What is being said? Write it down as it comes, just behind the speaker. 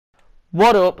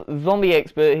What up, Zombie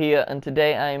Expert here, and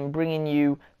today I am bringing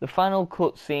you the final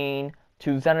cutscene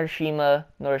to Norishima,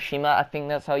 I think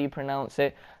that's how you pronounce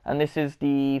it, and this is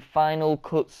the final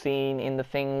cutscene in the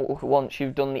thing once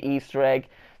you've done the Easter egg.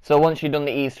 So once you've done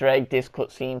the Easter egg, this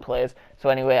cutscene plays. So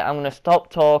anyway, I'm going to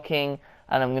stop talking,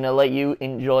 and I'm going to let you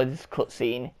enjoy this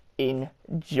cutscene.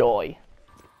 Enjoy.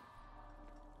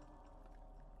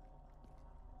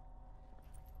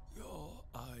 Your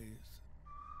eyes,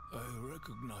 I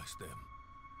recognize them.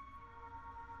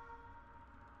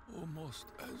 Almost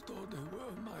as though they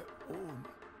were my own.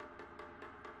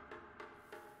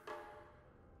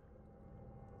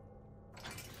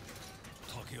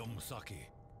 Takeo Musaki.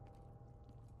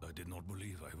 I did not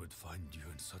believe I would find you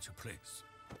in such a place.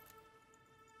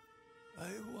 I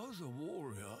was a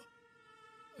warrior.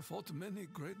 I fought many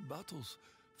great battles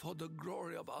for the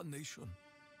glory of our nation,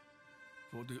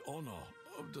 for the honor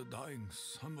of the dying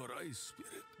samurai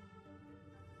spirit.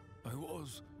 I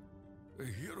was a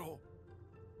hero.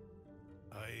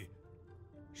 I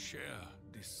share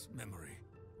this memory.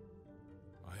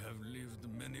 I have lived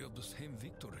many of the same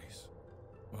victories.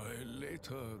 I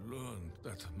later learned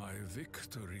that my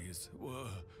victories were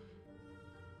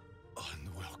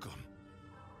unwelcome.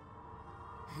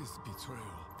 His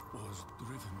betrayal was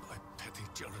driven by petty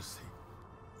jealousy.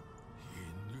 He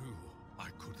knew I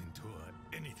could endure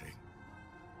anything,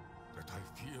 that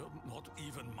I feared not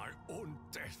even my own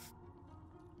death.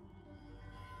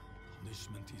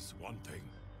 Punishment is one thing.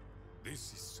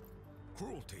 This is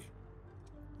cruelty.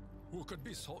 Who could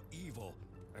be so evil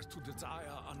as to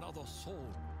desire another soul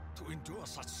to endure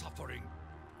such suffering?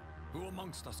 Who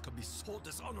amongst us could be so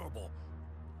dishonorable?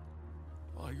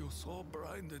 Are you so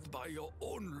blinded by your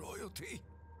own loyalty?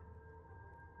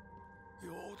 The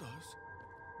orders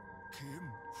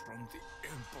came from the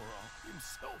Emperor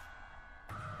himself.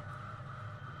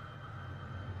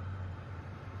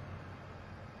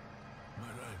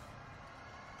 My life,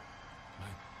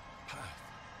 my path,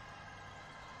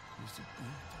 is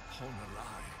built upon a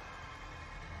lie.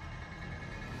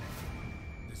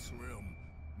 This realm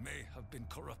may have been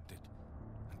corrupted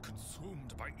and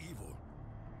consumed by evil,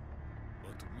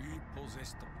 but we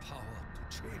possess the power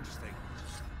to change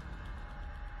things.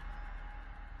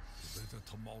 A better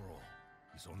tomorrow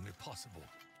is only possible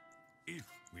if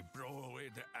we blow away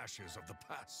the ashes of the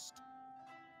past.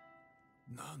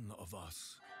 None of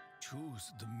us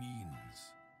choose the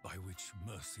means by which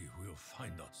mercy will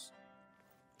find us.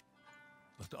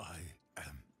 But I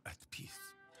am at peace.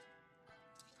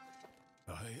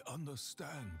 I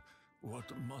understand what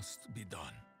must be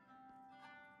done.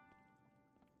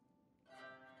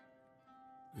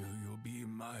 Will you be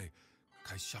my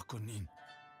kaishakunin?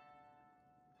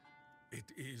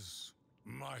 It is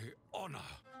my honor.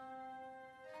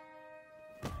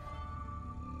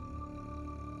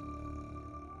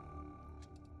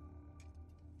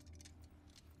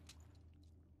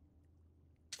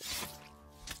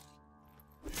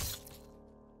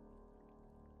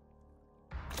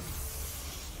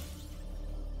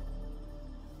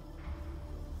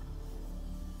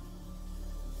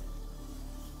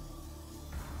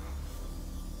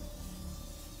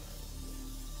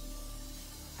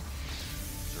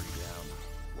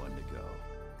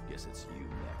 Guess it's you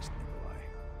next, Nikolai.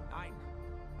 Nein.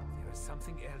 There is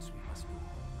something else we must do.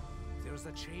 There is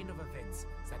a chain of events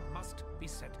that must be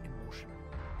set in motion.